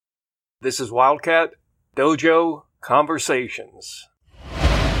This is Wildcat Dojo Conversations.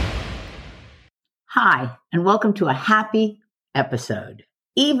 Hi, and welcome to a happy episode.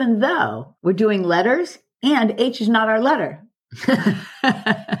 Even though we're doing letters and H is not our letter.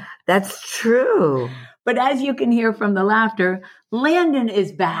 That's true. But as you can hear from the laughter, Landon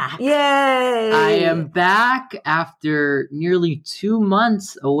is back. Yay! I am back after nearly 2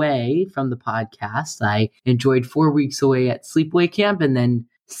 months away from the podcast. I enjoyed 4 weeks away at sleepaway camp, and then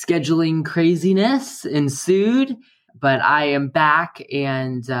scheduling craziness ensued. But I am back,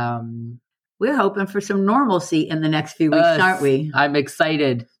 and we're hoping for some normalcy in the next few weeks, aren't we? I'm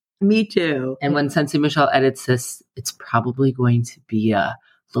excited. Me too. And when Sensei Michelle edits this, it's probably going to be a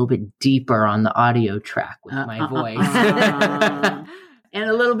little bit deeper on the audio track with my voice. And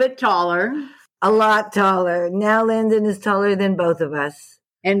a little bit taller. A lot taller. Now Landon is taller than both of us.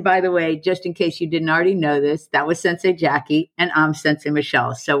 And by the way, just in case you didn't already know this, that was Sensei Jackie and I'm Sensei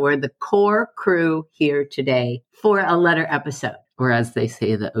Michelle. So we're the core crew here today for a letter episode. Or as they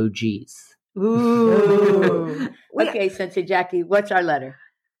say, the OGs. Ooh. Okay, Sensei Jackie, what's our letter?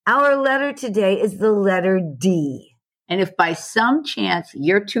 Our letter today is the letter D. And if by some chance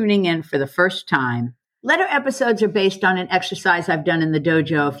you're tuning in for the first time, letter episodes are based on an exercise I've done in the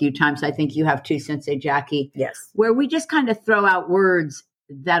dojo a few times. I think you have too, Sensei Jackie. Yes. Where we just kind of throw out words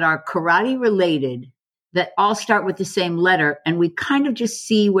that are karate related that all start with the same letter. And we kind of just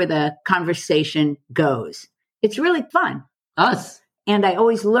see where the conversation goes. It's really fun. Us. And I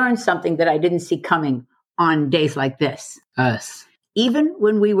always learn something that I didn't see coming on days like this. Us. Even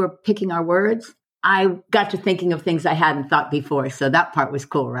when we were picking our words, I got to thinking of things I hadn't thought before. So that part was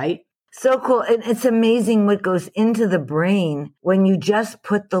cool, right? So cool. And it's amazing what goes into the brain when you just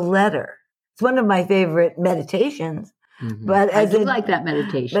put the letter. It's one of my favorite meditations. Mm-hmm. But I do like that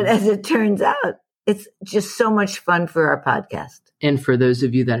meditation. But as it turns out, it's just so much fun for our podcast. And for those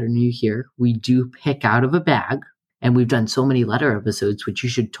of you that are new here, we do pick out of a bag. And we've done so many letter episodes, which you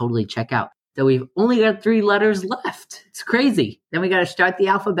should totally check out. So we've only got 3 letters left. It's crazy. Then we got to start the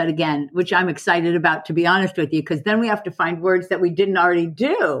alphabet again, which I'm excited about, to be honest with you, because then we have to find words that we didn't already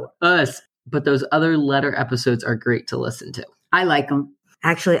do. Us. But those other letter episodes are great to listen to. I like them.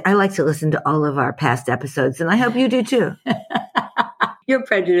 Actually, I like to listen to all of our past episodes, and I hope you do too. You're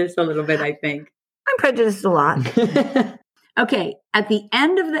prejudiced a little bit, I think. I'm prejudiced a lot. Okay, at the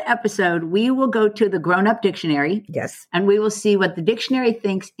end of the episode, we will go to the grown-up dictionary. Yes. And we will see what the dictionary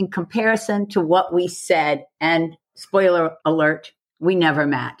thinks in comparison to what we said. And spoiler alert, we never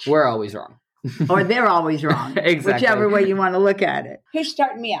match. We're always wrong. Or they're always wrong. Exactly. Whichever way you want to look at it. Who's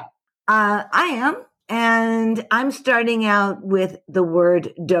starting me out? I am. And I'm starting out with the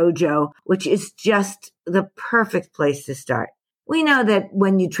word dojo, which is just the perfect place to start. We know that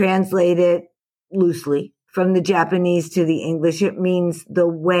when you translate it loosely, from the Japanese to the English, it means the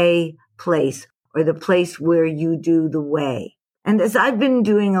way place or the place where you do the way. And as I've been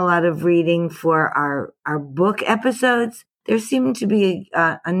doing a lot of reading for our book episodes, there seem to be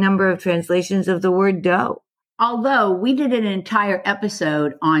a number of translations of the word do. Although we did an entire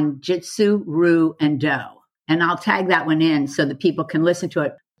episode on Jitsu, Ryu, and Do. And I'll tag that one in so that people can listen to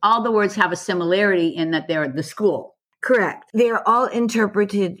it. All the words have a similarity in that they're the school. Correct. They are all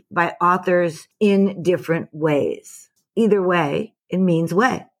interpreted by authors in different ways. Either way, it means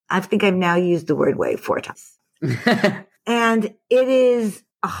way. I think I've now used the word way 4 times. And it is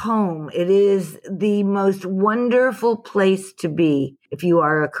a home. It is the most wonderful place to be if you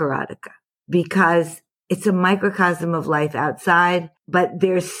are a karateka, because it's a microcosm of life outside, but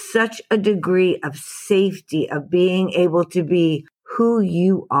there's such a degree of safety of being able to be who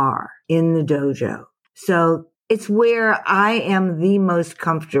you are in the dojo. So it's where I am the most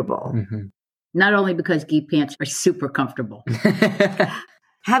comfortable. Mm-hmm. Not only because gi pants are super comfortable.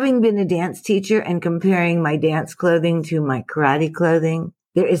 Having been a dance teacher and comparing my dance clothing to my karate clothing,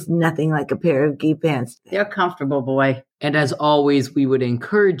 there is nothing like a pair of gi pants. They're comfortable, boy. And as always, we would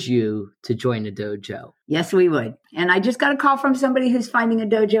encourage you to join a dojo. Yes, we would. And I just got a call from somebody who's finding a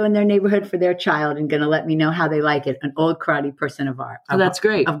dojo in their neighborhood for their child and going to let me know how they like it. An old karate person of ours. Oh, that's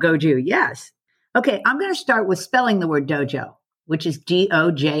great. Of Goju, yes. Okay, I'm going to start with spelling the word dojo, which is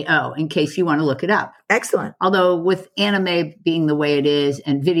D-O-J-O, in case you want to look it up. Excellent. Although with anime being the way it is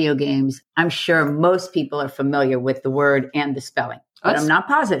and video games, I'm sure most people are familiar with the word and the spelling. But I'm not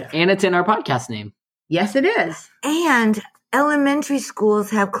positive. And it's in our podcast name. Yes, it is. And elementary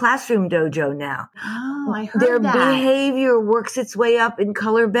schools have classroom dojo now. Oh, I heard Their that. behavior works its way up in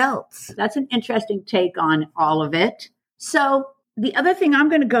color belts. That's an interesting take on all of it. So the other thing I'm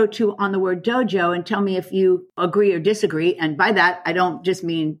going to go to on the word dojo and tell me if you agree or disagree. And by that, I don't just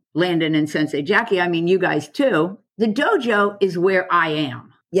mean Landon and Sensei Jackie. I mean you guys too. The dojo is where I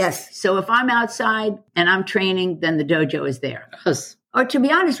am. Yes. So if I'm outside and I'm training, then the dojo is there. Yes. Or to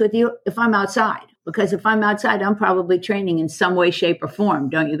be honest with you, if I'm outside, because if I'm outside, I'm probably training in some way, shape, or form.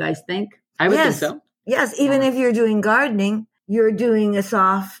 Don't you guys think? I would Yes. think so. Yes. Even if you're doing gardening, you're doing a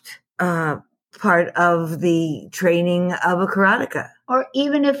soft part of the training of a karateka. Or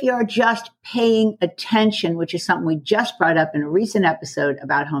even if you're just paying attention, which is something we just brought up in a recent episode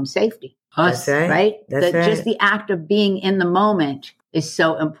about home safety, Us. That's right. right? That's right. Just the act of being in the moment is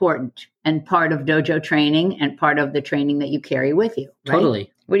so important and part of dojo training and part of the training that you carry with you. Right?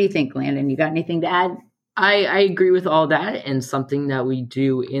 Totally. What do you think, Landon? You got anything to add? I agree with all that. And something that we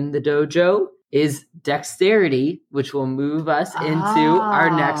do in the dojo is dexterity, which will move us into our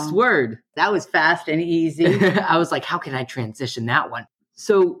next word. That was fast and easy. I was like, how can I transition that one?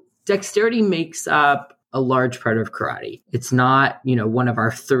 So dexterity makes up a large part of karate. It's not, one of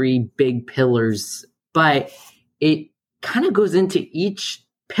our 3 big pillars, but it kind of goes into each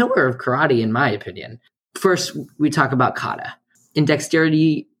pillar of karate, in my opinion. First, we talk about kata. In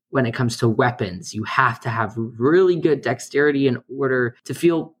dexterity, when it comes to weapons, you have to have really good dexterity in order to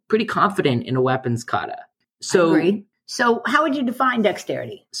feel pretty confident in a weapons kata. So, Agreed. So how would you define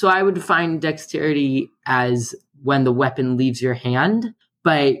dexterity? So I would define dexterity as when the weapon leaves your hand,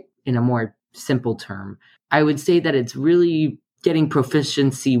 but in a more simple term, I would say that it's really getting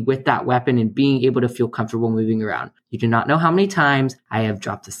proficiency with that weapon and being able to feel comfortable moving around. You do not know how many times I have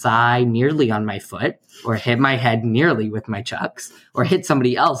dropped a sai nearly on my foot, or hit my head nearly with my chucks, or hit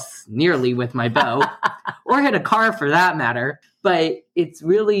somebody else nearly with my bow, or hit a car for that matter. But it's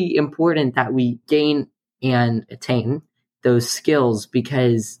really important that we gain and attain those skills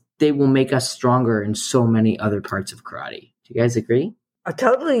because they will make us stronger in so many other parts of karate. Do you guys agree? I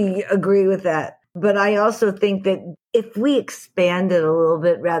totally agree with that. But I also think that if we expand it a little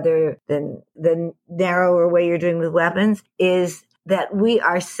bit rather than the narrower way you're doing with weapons, is that we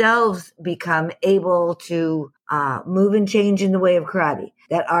ourselves become able to move and change in the way of karate,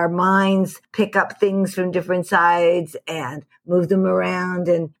 that our minds pick up things from different sides and move them around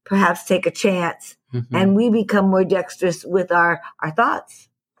and perhaps take a chance. Mm-hmm. And we become more dexterous with our thoughts.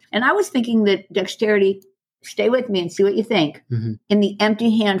 And I was thinking that dexterity, stay with me and see what you think, mm-hmm. in the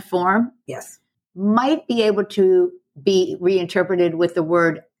empty hand form, yes, might be able to be reinterpreted with the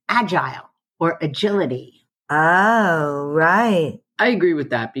word agile or agility. Oh, right. I agree with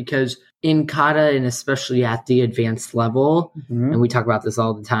that because in kata, and especially at the advanced level, mm-hmm. and we talk about this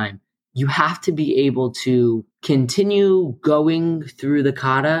all the time, you have to be able to continue going through the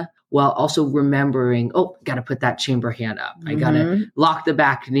kata while also remembering, got to put that chamber hand up. I got to lock the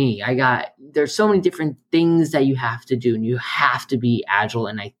back knee. There's so many different things that you have to do and you have to be agile.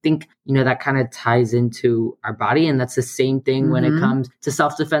 And I think, that kind of ties into our body. And that's the same thing when it comes to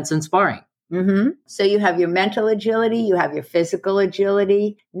self-defense and sparring. Mm-hmm. So you have your mental agility, you have your physical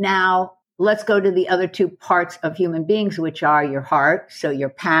agility. Now let's go to the other 2 parts of human beings, which are your heart. So your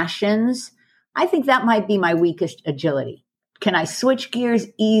passions. I think that might be my weakest agility. Can I switch gears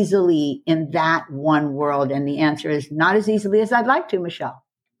easily in that one world? And the answer is not as easily as I'd like to, Michelle.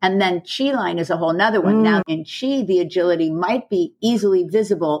 And then chi line is a whole nother one. Now in chi, the agility might be easily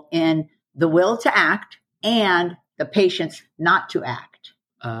visible in the will to act and the patience not to act.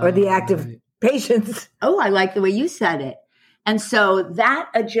 Or the act of patience. Oh, I like the way you said it. And so that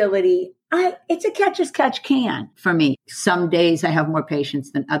agility, it's a catch as catch can for me. Some days I have more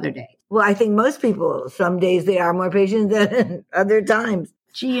patience than other days. Well, I think most people, some days they are more patient than other times.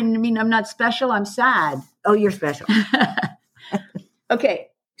 Gee, I mean, I'm not special. I'm sad. Oh, you're special. Okay.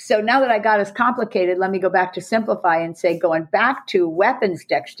 So now that I got us complicated, let me go back to simplify and say, going back to weapons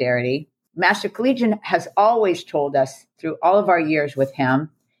dexterity, Master Collegian has always told us through all of our years with him,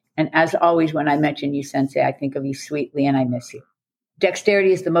 and as always, when I mention you, Sensei, I think of you sweetly and I miss you.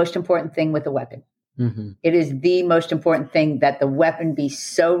 Dexterity is the most important thing with a weapon. Mm-hmm. It is the most important thing that the weapon be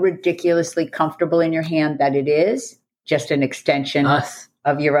so ridiculously comfortable in your hand that it is just an extension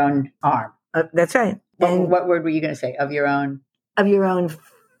of your own arm. That's right. What word were you going to say? Of your own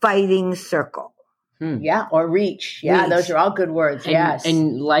fighting circle. Yeah, or reach. Yeah, those are all good words. Yes.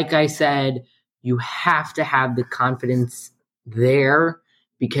 And like I said, you have to have the confidence there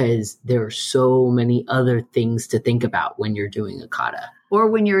because there are so many other things to think about when you're doing a kata.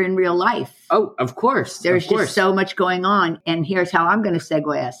 Or when you're in real life. Oh, of course. There's just so much going on. And here's how I'm going to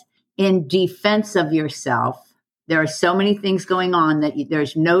segue us. In defense of yourself, there are so many things going on that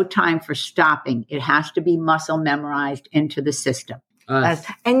there's no time for stopping. It has to be muscle memorized into the system.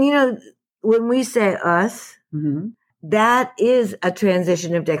 And, when we say us, that is a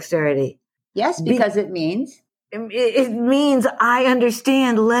transition of dexterity. Yes, because it means? It means I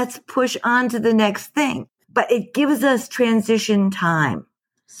understand. Let's push on to the next thing. But it gives us transition time.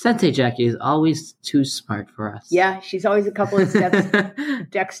 Sensei Jackie is always too smart for us. Yeah, she's always a couple of steps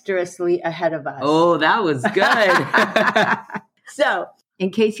dexterously ahead of us. Oh, that was good. So, in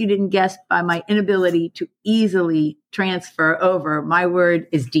case you didn't guess by my inability to easily transfer over, my word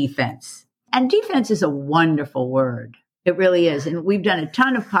is defense. And defense is a wonderful word. It really is. And we've done a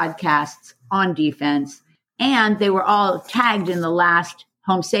ton of podcasts on defense, and they were all tagged in the last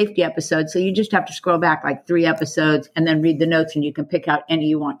home safety episode. So you just have to scroll back like 3 episodes and then read the notes, and you can pick out any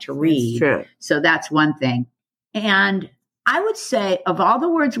you want to read. That's true. So that's one thing. And I would say of all the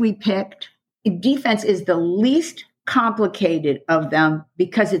words we picked, defense is the least complicated of them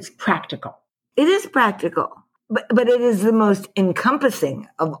because it's practical. It is practical, but it is the most encompassing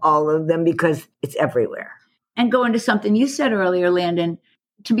of all of them because it's everywhere. And go into something you said earlier, Landon,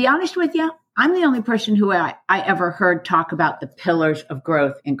 to be honest with you, I'm the only person who I ever heard talk about the pillars of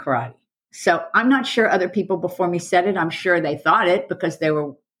growth in karate. So I'm not sure other people before me said it. I'm sure they thought it because they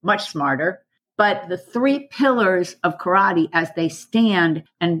were much smarter. But the 3 pillars of karate as they stand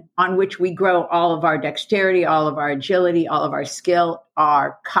and on which we grow all of our dexterity, all of our agility, all of our skill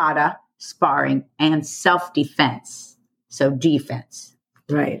are kata, sparring, and self-defense. So defense.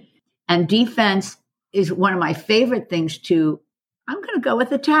 Right. And defense is one of my favorite things I'm going to go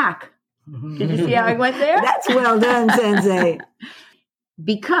with attack. Did you see how I went there? That's well done, Sensei.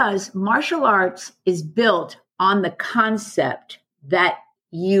 Because martial arts is built on the concept that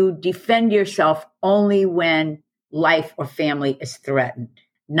you defend yourself only when life or family is threatened,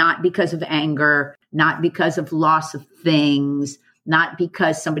 not because of anger, not because of loss of things, not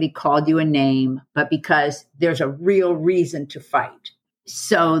because somebody called you a name, but because there's a real reason to fight.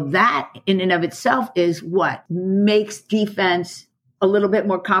 So that in and of itself is what makes defense a little bit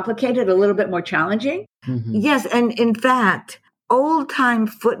more complicated, a little bit more challenging. Mm-hmm. Yes, and in fact, old-time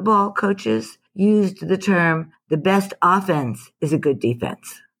football coaches used the term, the best offense is a good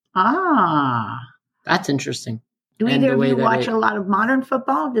defense. Ah. That's interesting. Do And either the of way you that watch a lot of modern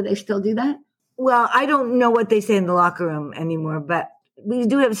football? Do they still do that? Well, I don't know what they say in the locker room anymore, but we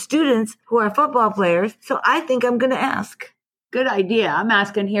do have students who are football players, so I think I'm going to ask. Good idea. I'm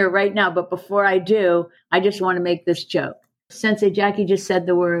asking here right now, but before I do, I just want to make this joke. Sensei Jackie just said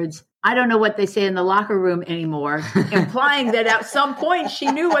the words, I don't know what they say in the locker room anymore, implying that at some point she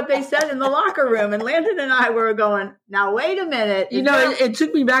knew what they said in the locker room. And Landon and I were going, now, wait a minute. It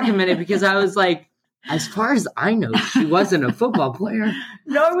took me back a minute because I was like, as far as I know, she wasn't a football player.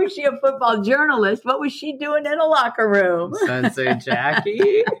 Nor was she a football journalist. What was she doing in a locker room? Sensei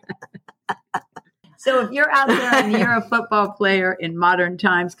Jackie. So if you're out there and you're a football player in modern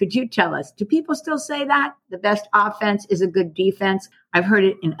times, could you tell us, do people still say that? The best offense is a good defense? I've heard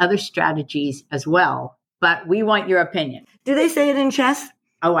it in other strategies as well, but we want your opinion. Do they say it in chess?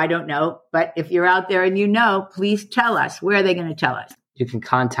 Oh, I don't know. But if you're out there and you know, please tell us. Where are they going to tell us? You can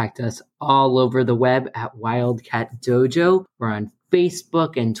contact us all over the web at Wildcat Dojo. We're on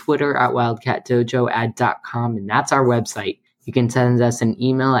Facebook and Twitter at wildcatdojo.com, and that's our website. You can send us an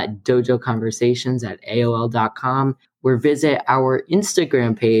email at dojoconversations@aol.com or visit our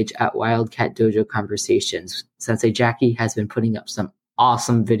Instagram page at Wildcat Dojo Conversations. Sensei Jackie has been putting up some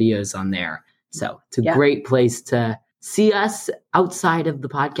awesome videos on there. So it's a great place to see us outside of the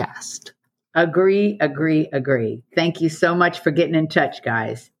podcast. Agree. Thank you so much for getting in touch,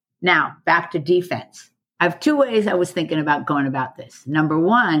 guys. Now, back to defense. I have 2 ways I was thinking about going about this. Number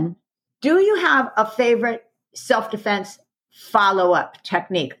 1, do you have a favorite self-defense follow-up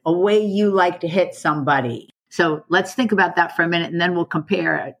technique, a way you like to hit somebody? So let's think about that for a minute, and then we'll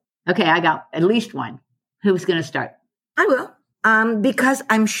compare it. Okay, I got at least one. Who's going to start? I will. Because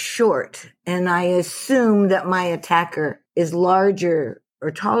I'm short, and I assume that my attacker is larger or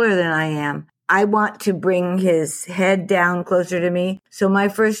taller than I am, I want to bring his head down closer to me. So my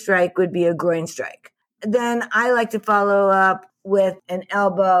first strike would be a groin strike. Then I like to follow up with an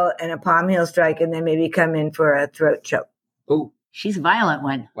elbow and a palm heel strike, and then maybe come in for a throat choke. Oh, she's a violent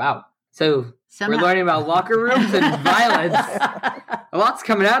one. Wow. So we're learning about locker rooms and violence. A lot's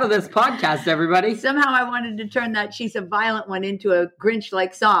coming out of this podcast, everybody. Somehow I wanted to turn that she's a violent one into a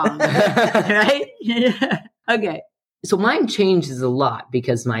Grinch-like song, right? Okay. So mine changes a lot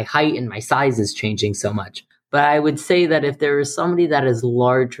because my height and my size is changing so much. But I would say that if there is somebody that is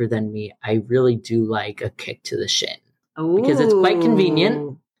larger than me, I really do like a kick to the shin. Ooh. Because it's quite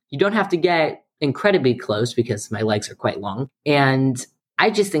convenient. You don't have to get incredibly close because my legs are quite long. And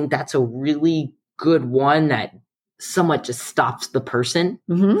I just think that's a really good one that somewhat just stops the person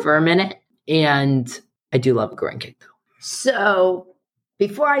for a minute. And I do love a groin kick, though. So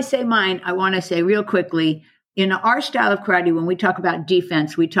before I say mine, I want to say real quickly, in our style of karate, when we talk about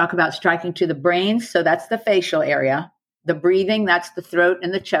defense, we talk about striking to the brains. So that's the facial area. The breathing, that's the throat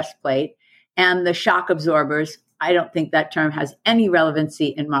and the chest plate. And the shock absorbers, I don't think that term has any relevancy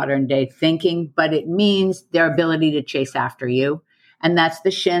in modern day thinking, but it means their ability to chase after you. And that's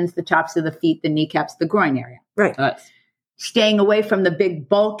the shins, the tops of the feet, the kneecaps, the groin area. Right. Staying away from the big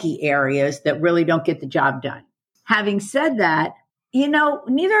bulky areas that really don't get the job done. Having said that,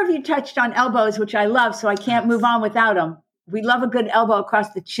 neither of you touched on elbows, which I love, so I can't move on without them. We love a good elbow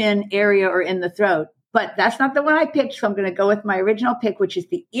across the chin area or in the throat, but that's not the one I picked. So I'm going to go with my original pick, which is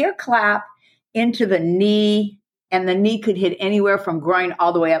the ear clap into the knee. And the knee could hit anywhere from groin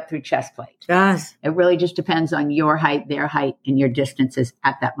all the way up through chest plate. Yes. It really just depends on your height, their height, and your distances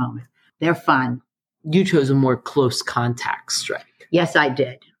at that moment. They're fun. You chose a more close contact strike. Yes, I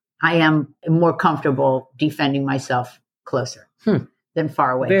did. I am more comfortable defending myself closer than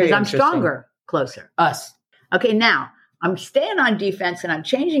far away because I'm stronger closer. Us. Okay, now I'm staying on defense and I'm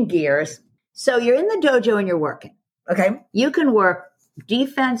changing gears. So you're in the dojo and you're working. Okay. You can work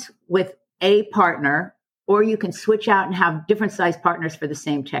defense with a partner, or you can switch out and have different size partners for the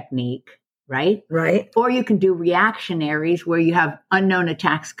same technique, right? Right. Or you can do reactionaries where you have unknown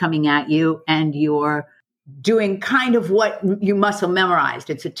attacks coming at you and you're doing kind of what you muscle memorized.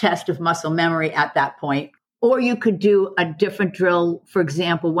 It's a test of muscle memory at that point. Or you could do a different drill. For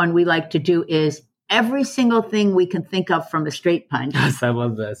example, one we like to do is every single thing we can think of from a straight punch. Yes, I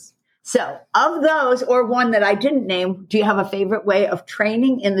love this. So of those, or one that I didn't name, do you have a favorite way of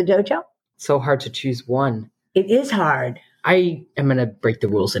training in the dojo? So hard to choose one. It is hard. I am going to break the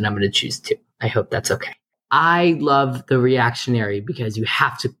rules and I'm going to choose two. I hope that's okay. I love the reactionary because you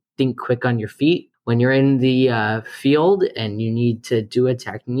have to think quick on your feet. When you're in the field and you need to do a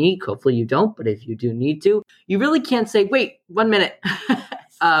technique, hopefully you don't, but if you do need to, you really can't say, wait, 1 minute.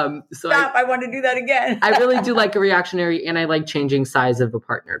 Stop, I want to do that again. I really do like a reactionary, and I like changing size of a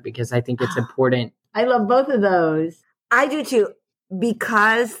partner because I think it's important. I love both of those. I do too,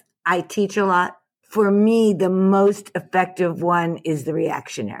 because I teach a lot. For me, the most effective one is the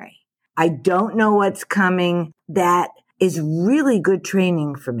reactionary. I don't know what's coming. That is really good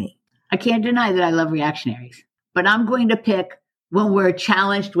training for me. I can't deny that I love reactionaries, but I'm going to pick when we're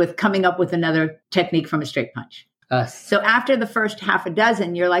challenged with coming up with another technique from a straight punch. So after the first half a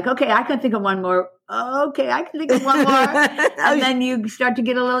dozen, you're like, okay, I can think of one more. Okay, I can think of one more. And then you start to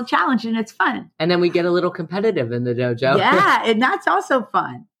get a little challenged and it's fun. And then we get a little competitive in the dojo. Yeah, and that's also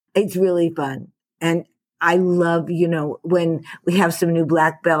fun. It's really fun. And I love, when we have some new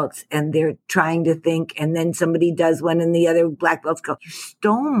black belts and they're trying to think and then somebody does one and the other black belts go, you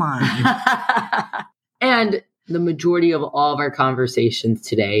stole mine. And the majority of all of our conversations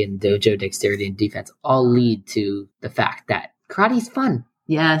today in dojo dexterity and defense all lead to the fact that karate is fun.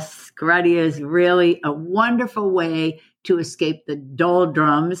 Yes, karate is really a wonderful way to escape the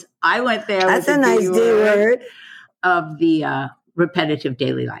doldrums. I went there. That's with a nice D word. Of the repetitive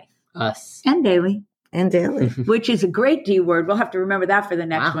daily life. Us. And daily. And daily. Which is a great D word. We'll have to remember that for the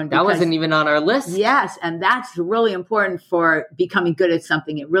next one. That wasn't even on our list. Yes, and that's really important for becoming good at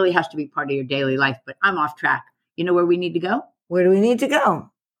something. It really has to be part of your daily life, but I'm off track. You know where we need to go? Where do we need to go?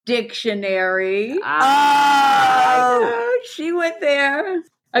 Dictionary. Oh, she went there.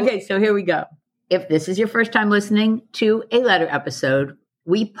 Okay, so here we go. If this is your first time listening to a letter episode,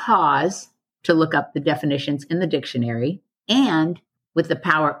 we pause to look up the definitions in the dictionary. And with the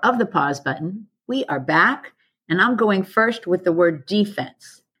power of the pause button, we are back. And I'm going first with the word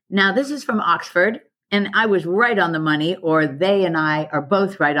defense. Now, this is from Oxford, and I was right on the money, or they and I are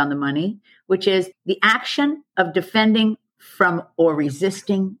both right on the money, which is the action of defending from or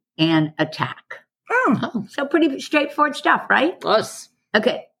resisting an attack. Oh. So pretty straightforward stuff, right? Us.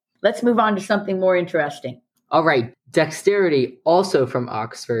 Okay, let's move on to something more interesting. All right. Dexterity, also from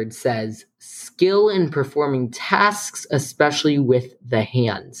Oxford, says skill in performing tasks, especially with the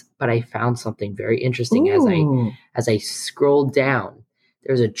hands. But I found something very interesting as I scrolled down.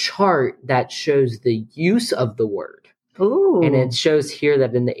 There's a chart that shows the use of the word. Ooh. And it shows here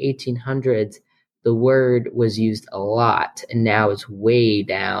that in the 1800s, the word was used a lot. And now it's way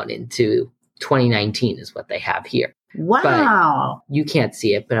down into 2019 is what they have here. Wow. But you can't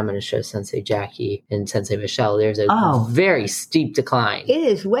see it, but I'm going to show Sensei Jackie and Sensei Michelle. There's a very steep decline. It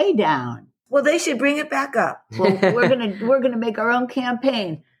is way down. Well, they should bring it back up. Well, we're gonna make our own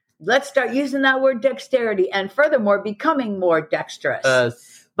campaign. Let's start using that word dexterity and furthermore becoming more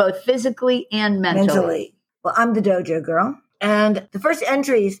dexterous, both physically and mentally. Well, I'm the dojo girl. And the first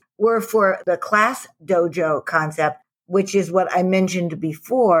entries were for the class dojo concept, which is what I mentioned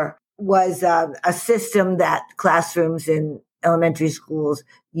before, was a system that classrooms in elementary schools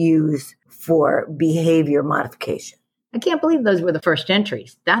use for behavior modification. I can't believe those were the first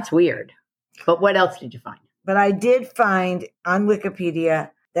entries. That's weird. But what else did you find? But I did find on Wikipedia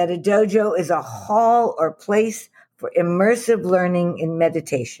that a dojo is a hall or place for immersive learning in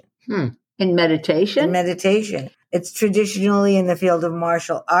meditation. In meditation? In meditation. It's traditionally in the field of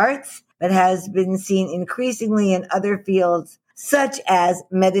martial arts, but has been seen increasingly in other fields, such as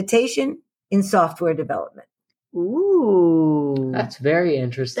meditation in software development. Ooh. That's very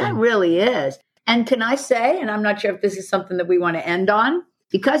interesting. That really is. And can I say, and I'm not sure if this is something that we want to end on,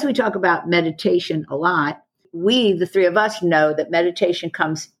 because we talk about meditation a lot, we, the three of us, know that meditation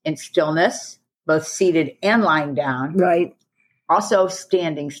comes in stillness, both seated and lying down. Right. Also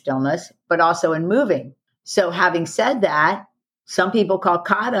standing stillness, but also in moving. So having said that, some people call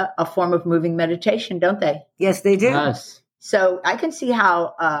kata a form of moving meditation, don't they? Yes, they do. Yes. So I can see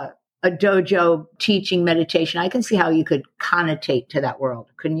how a dojo teaching meditation, I can see how you could connotate to that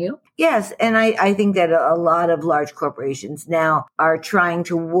world. Couldn't you? Yes. And I think that a lot of large corporations now are trying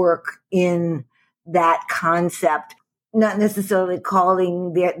to work in that concept, not necessarily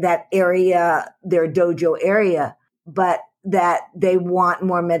calling that area their dojo area, but that they want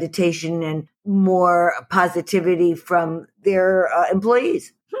more meditation and more positivity from their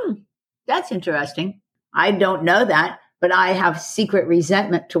employees. That's interesting. I don't know that, but I have secret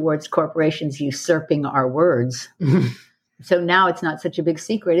resentment towards corporations usurping our words. So now it's not such a big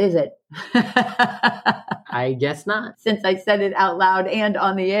secret, is it? I guess not. Since I said it out loud and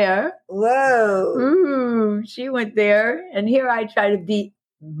on the air. Whoa. Ooh, she went there. And here I try to be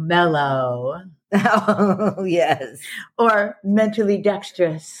mellow. Oh, yes. Or mentally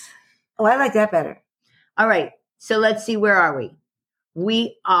dexterous. Oh, I like that better. All right. So let's see, where are we?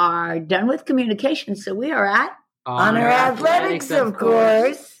 We are done with communication. So we are at Honor Athletics, of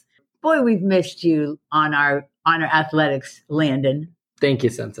course. Boy, we've missed you on our Honor Athletics, Landon. Thank you,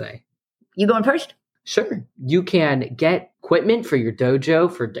 Sensei. You going first? Sure. You can get equipment for your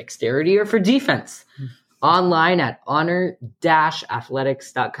dojo for dexterity or for defense online at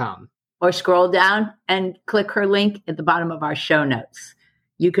honor-athletics.com. Or scroll down and click her link at the bottom of our show notes.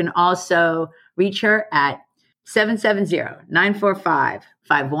 You can also reach her at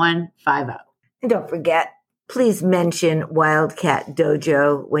 770-945-5150. And don't forget, please mention Wildcat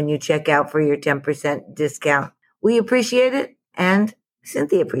Dojo when you check out for your 10% discount. We appreciate it, and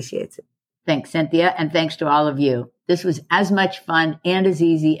Cynthia appreciates it. Thanks, Cynthia, and thanks to all of you. This was as much fun and as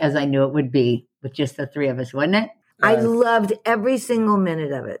easy as I knew it would be with just the three of us, wasn't it? I loved every single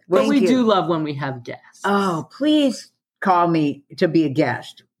minute of it. But we Thank you. do love when we have guests. Oh, please call me to be a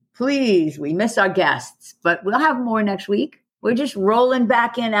guest. Please, we miss our guests, but we'll have more next week. We're just rolling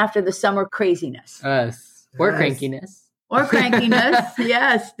back in after the summer craziness. Us. Or Yes. crankiness. Or crankiness,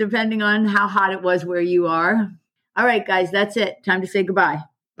 yes, depending on how hot it was where you are. All right, guys, that's it. Time to say goodbye.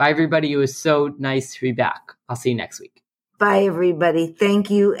 Bye, everybody. It was so nice to be back. I'll see you next week. Bye, everybody. Thank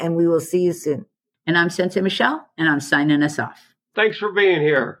you, and we will see you soon. And I'm Sensei Michelle, and I'm signing us off. Thanks for being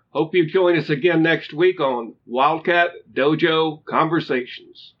here. Hope you join us again next week on Wildcat Dojo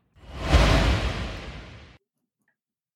Conversations.